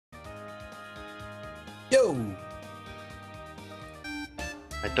Yo!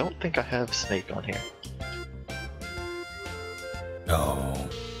 I don't think I have Snake on here. Oh,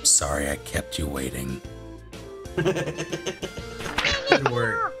 sorry I kept you waiting. Good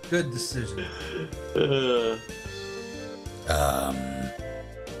work. Good decision.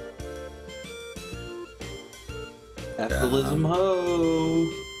 Capitalism ho!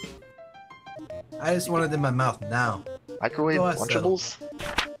 I just want it in my mouth now. Microwave Go Lunchables?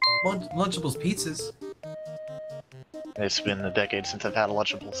 Lunchables pizzas. It's been a decade since I've had a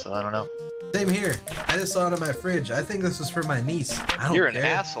Lunchable, so I don't know. Same here. I just saw it in my fridge. I think this was for my niece. I don't You're care. an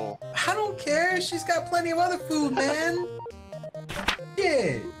asshole. I don't care. She's got plenty of other food, man.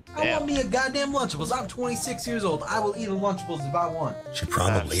 Yeah. I Damn. want me a goddamn Lunchables. I'm 26 years old. I will eat a Lunchables if I want. She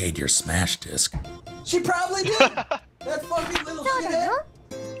probably ate your Smash disc. She probably did. That fucking little shithead.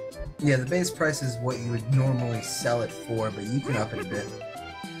 Yeah, the base price is what you would normally sell it for, but you can up it a bit.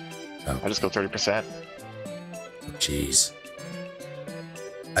 I just go 30%. Jeez.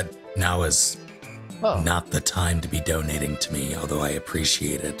 Now is Oh. not the time to be donating to me, although I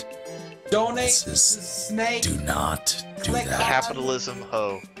appreciate it. Donate This to is- Snake. Do not do Click that. Capitalism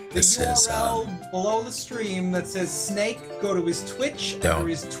ho. This the is, URL below the stream that says Snake. Go to his Twitch. Don't. Under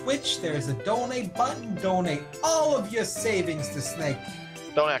his Twitch, there is a donate button. Donate all of your savings to Snake.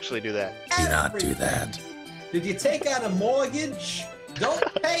 Don't actually do that. Do not do Everything. that. Did you take out a mortgage? Don't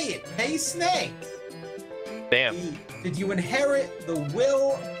pay it. Pay Snake. Damn. Did you inherit the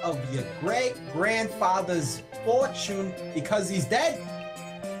will of your great-grandfather's fortune because he's dead?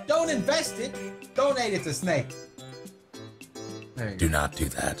 Don't invest it. Donate it to Snake. There you Do go. not do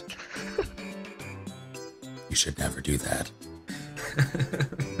that. You should never do that.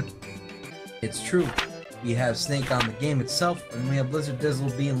 It's true. We have Snake on the game itself, and we have Lizard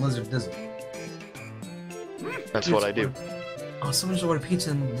Dizzle being Lizard Dizzle. That's what I do. Oh, someone just ordered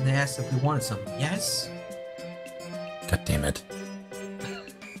pizza and they asked if we wanted some. Yes? God damn it.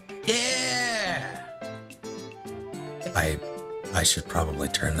 Yeah! I should probably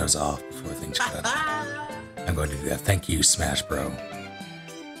turn those off before things get out. I'm going to do that. Thank you, Smash Bro.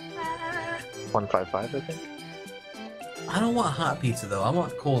 155, I think. I don't want hot pizza, though. I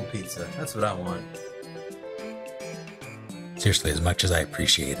want cold pizza. That's what I want. Seriously, as much as I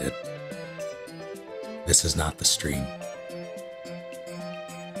appreciate it, this is not the stream.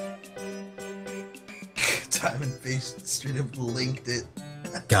 Time and Face straight up linked it.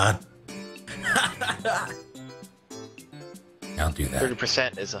 God. Don't do that.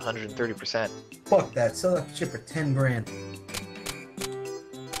 30% is 130%. Fuck that. Sell that shit for 10 grand.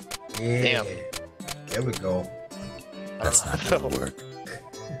 Yeah. Damn. There we go. That's not gonna work.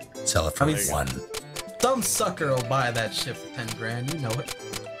 Sell it for I mean, one. Some sucker will buy that shit for 10 grand. You know it.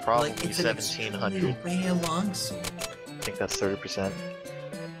 Probably Like, it's an 1700. extremely rare longsword. I think that's 30%.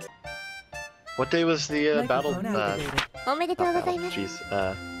 What day was the battle? Microphone activated. Not battle.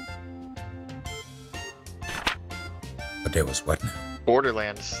 Jeez. But there was what now?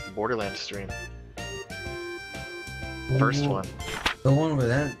 Borderlands stream. First one. The one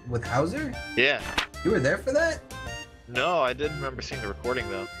with Hauser? Yeah. You were there for that? No, I did remember seeing the recording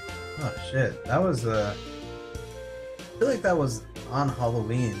though. Oh shit. That was I feel like that was on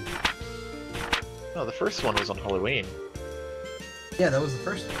Halloween. No, the first one was on Halloween. Yeah, that was the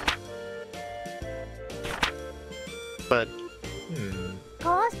first one. But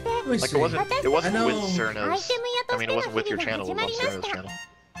Let me like see. it wasn't I with know. Cerno's. I mean, it wasn't with your channel. It was on Cerno's channel.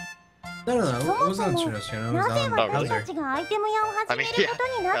 No, it wasn't on Cerno's channel. It was on Oh, really? Hauser. I mean, yeah.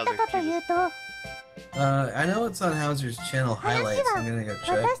 I know it's on Hauser's channel highlights. I'm gonna go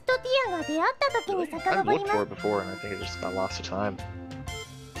check. I've looked for it before, and I think it just got lost to time.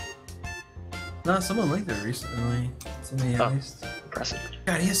 No, someone linked it recently. To me, at Oh. least. Impressive.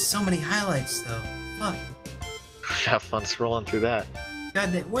 God, he has so many highlights, though. Fuck. Have fun scrolling through that. God,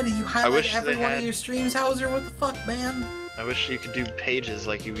 what do you highlight wish every they one had- of your streams, Hauser? What the fuck, man? I wish you could do pages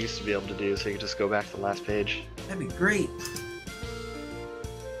like you used to be able to do, so you could just go back to the last page. That'd be great.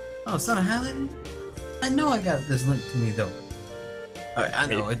 Oh, it's not highlighted? I know I got this linked to me, though. Alright, I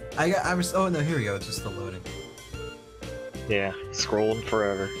know it. Oh, no, here we go. It's just still loading. Yeah, scrolling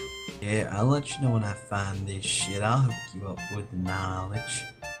forever. Yeah, I'll let you know when I find this shit. I'll hook you up with the knowledge.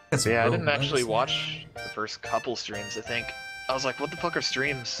 Got some Yeah, I real didn't actually bugs. watch the first couple streams, I think. I was like, what the fuck are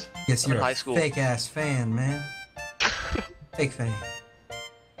streams? Guess I'm in you're high a school. fake-ass fan, man. Fake fan.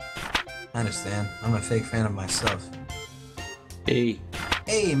 I understand. I'm a fake fan of myself. Hey,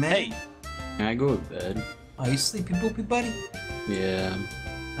 Hey, man. Hey. can I go to bed? Oh, you sleepy boopy, buddy? Yeah.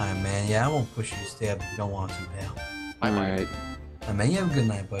 Alright, man. Yeah, I won't push you to stay up if you don't want to, pal. Alright. Alright, man. You have a good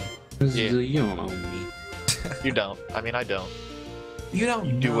night, buddy. Yeah. You don't own me. You don't. I mean, I don't. You don't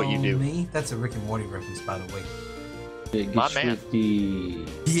You do know what you do. me. That's a Rick and Morty reference, by the way. It My gets man. swifty.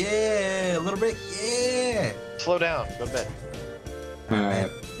 Yeah, a little bit. Yeah. Slow down. Go to bed. Alright.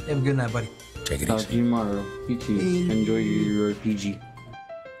 Have a good night, buddy. Take it Talk easy. to you tomorrow. You too. Enjoy your RPG.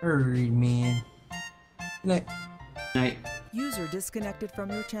 Hurry, man. Good night. Night. User disconnected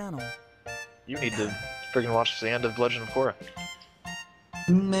from your channel. You need to freaking watch the end of Legend of Korra.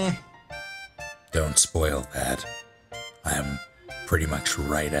 Meh. Don't spoil that. I am pretty much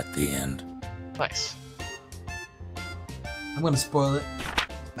right at the end. Nice. I'm gonna spoil it.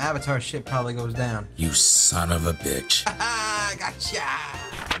 My Avatar shit probably goes down. You son of a bitch. Ah,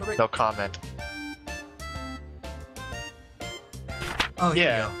 gotcha. No comment. Oh, here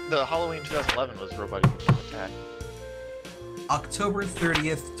Yeah, we go. the Halloween 2011 was Robot Attack. October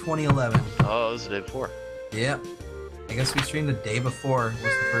 30th, 2011. Oh, it was the day before. Yep. I guess we streamed the day before was the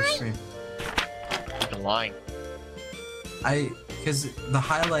first stream. You've been lying. Because the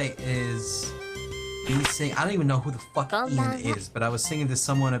highlight is me singing. I don't even know who the fuck Ian is, but I was singing to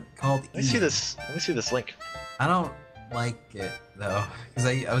someone called Let me see this. Let me see this link. I don't like it though, because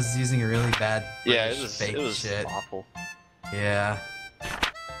I was using a really bad Yeah, British fake it was shit. awful. Yeah.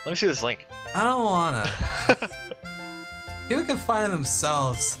 Let me see this link. I don't wanna. People can find it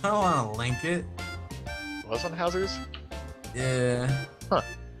themselves. I don't wanna link it. Was on Housers? Yeah. Huh.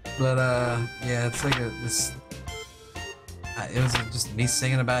 But yeah, it's like this. It was just me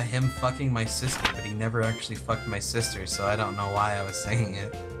singing about him fucking my sister, but he never actually fucked my sister, so I don't know why I was singing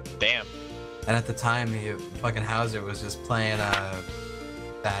it. Damn. And at the time, the fucking Hauser was just playing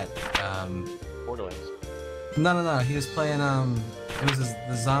that Borderlands. no, he was playing it was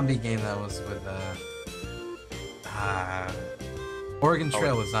the zombie game that was with Oregon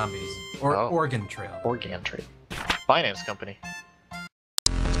Trail with zombies or Oh. Oregon Trail. Organ Trade. Finance company.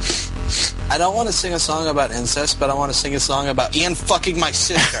 I don't want to sing a song about incest, but I want to sing a song about Ian fucking my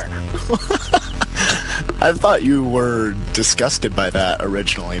sister. I thought you were disgusted by that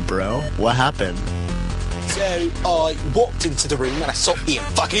originally, bro. What happened? So I walked into the room and I saw Ian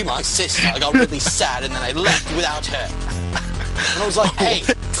fucking my sister. I got really sad and then I left without her. And I was like, hey,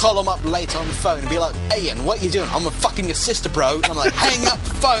 call him up later on the phone and be like, hey Ian, what you doing? I'm fucking your sister, bro. And I'm like, hang up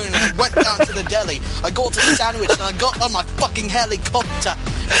the phone and I went down to the deli. I got a sandwich and I got on my fucking helicopter.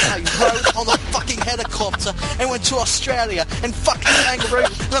 And I rode on the fucking helicopter and went to Australia and fucking kangaroo.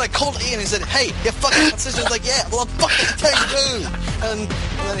 And then I called Ian and said, hey, you're fucking my sister. He was like, yeah, well, I'm fucking kangaroo. And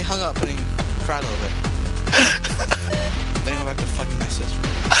then he hung up and he cried a little bit. Then he went back to fucking my sister.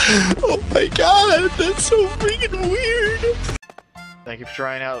 Oh my god, that's so freaking weird. Thank you for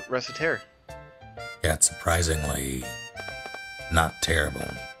trying out Recettear. Yeah, it's surprisingly not terrible.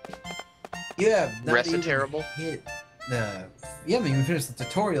 Yeah, Recettearable? Hit the. You haven't even finished the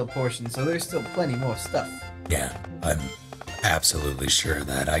tutorial portion, so there's still plenty more stuff. Yeah, I'm absolutely sure of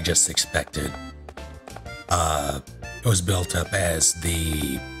that. I just expected it was built up as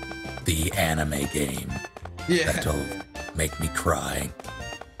the anime game that'll make me cry.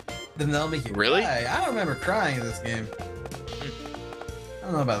 Then they'll make you Really? cry. I don't remember crying in this game. I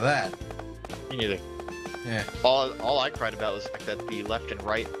don't know about that. Me neither. Yeah. All I cried about was the fact that the left and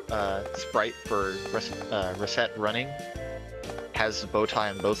right sprite for Reset running has the bow tie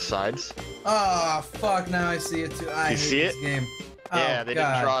on both sides. Oh fuck! Now I see it too. I hate see this it? game. Yeah, Oh, they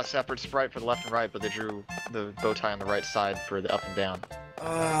God. didn't draw a separate sprite for the left and right, but they drew the bow tie on the right side for the up and down.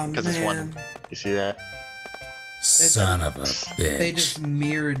 Oh Because it's one. You see that? Son of a bitch. They just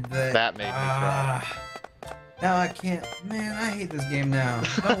mirrored the. That made me cry. Now I can't. Man, I hate this game now.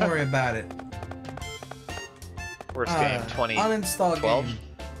 Don't worry about it. Worst game, 20. Uninstall 12? game.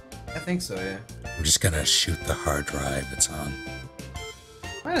 I think so. Yeah. I'm just gonna shoot the hard drive it's on.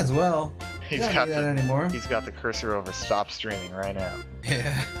 Might as well. He's Don't got need that the anymore. he's got the cursor over stop streaming right now.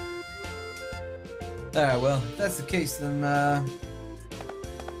 Yeah. Alright, well, if that's the case, then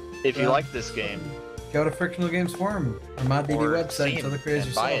If you Well, like this game, go to Frictional Games Forum or ModDB or website Steam for the creators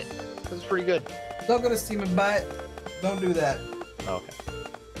and buy yourself. it, 'cause it's pretty good. Don't go to Steam and buy it. Don't do that. Okay.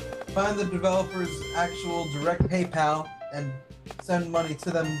 Find the developer's actual direct PayPal and send money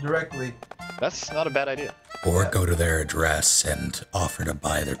to them directly. That's not a bad idea. Or Yeah. go to their address and offer to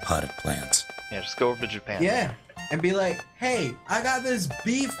buy their potted plants. Yeah, just go over to Japan. Yeah, and be like, hey, I got this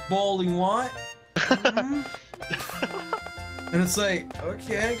beef bowl you want? Mhm. And it's like,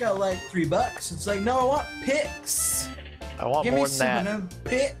 okay, I got like $3. It's like, no, I want pics. I want Give more me than some that. of them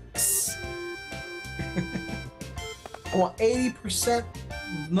pics. I want 80%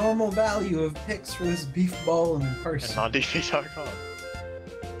 normal value of pics for this beef ball in And person. on DV.com.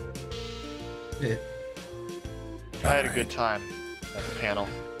 Yeah. I had a good time at the panel.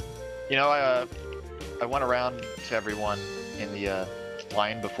 You know, I went around to everyone in the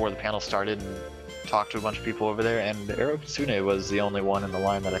line before the panel started and talked to a bunch of people over there, and Ero Kitsune was the only one in the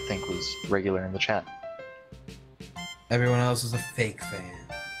line that I think was regular in the chat. Everyone else is a fake fan.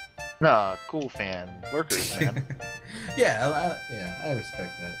 Nah, cool fan. Workers, man. Yeah, I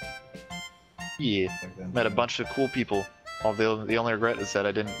respect that. Yeah. Met a bunch of cool people. The only regret is that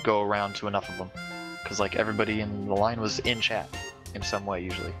I didn't go around to enough of them. Because, like, everybody in the line was in chat. In some way,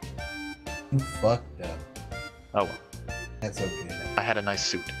 usually. You fucked up. Oh well. That's okay. I had a nice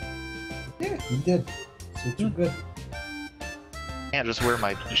suit. Yeah, you did. Suits are good. Can't just wear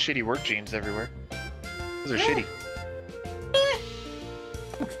my shitty work jeans everywhere. Those are shitty.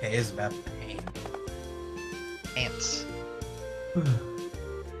 Who cares about pain? Ants.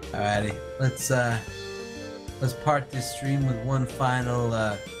 Alrighty, let's part this stream with one final.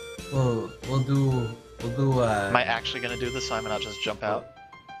 We'll do. Am I actually gonna do this, Simon? I'll just jump out.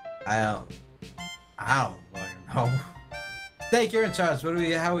 I don't fucking know. Thank you're in charge. How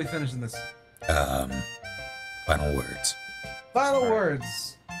are we finishing this? Final words. Final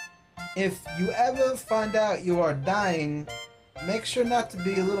words. If you ever find out you are dying, make sure not to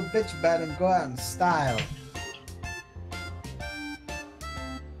be a little bitch about it and go out in style.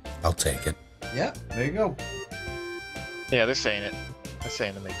 I'll take it. Yep, there you go. Yeah, they're saying it. They're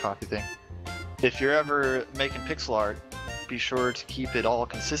saying the make coffee thing. If you're ever making pixel art, be sure to keep it all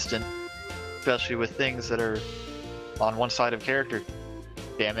consistent, especially with things that are on one side of character.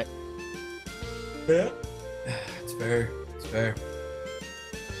 Damn it. Yeah. It's fair. It's fair.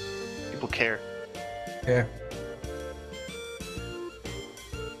 People care. Fair.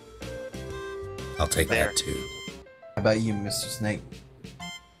 I'll take There. that too. How about you, Mr. Snake?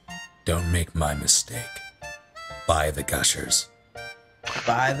 Don't make my mistake. Buy the gushers.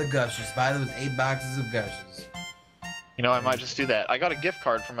 Buy the gushers. Buy those 8 boxes of gushers. You know, I might just do that. I got a gift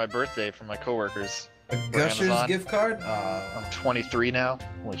card for my birthday from my coworkers. A For gushers Amazon. gift card? I'm 23 now.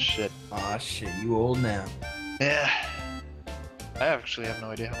 Holy shit. Aw, shit. You old now. Yeah. I actually have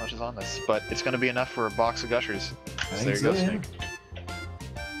no idea how much is on this, but it's going to be enough for a box of gushers. So there you go, Snake.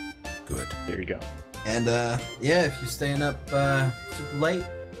 Good. There you go. And, yeah, if you're staying up super late,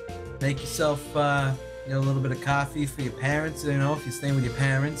 make yourself, a little bit of coffee for your parents, if you're staying with your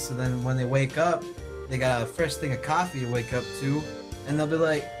parents, so then when they wake up, they got a fresh thing of coffee to wake up to, and they'll be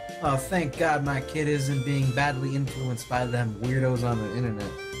like, oh, thank God my kid isn't being badly influenced by them weirdos on the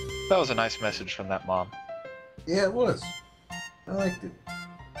internet. That was a nice message from that mom. Yeah, it was. I liked it.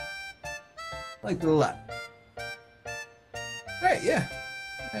 Liked it a lot. Alright, yeah.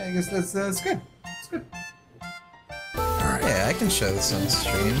 I guess that's good. It's good. Alright. Yeah, I can show this on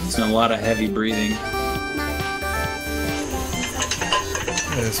stream. It's a lot of heavy breathing.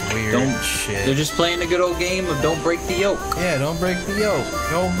 This weird They're shit. just playing the good old game of don't break the yoke. Yeah, don't break the yoke.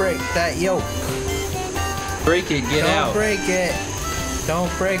 Don't break that yoke. Break it, get out. Don't break it.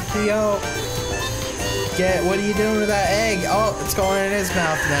 Don't break the yolk. What are you doing with that egg? Oh, it's going in his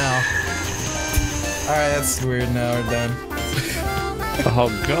mouth now. Alright, that's weird. Now we're done. Oh,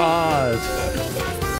 God.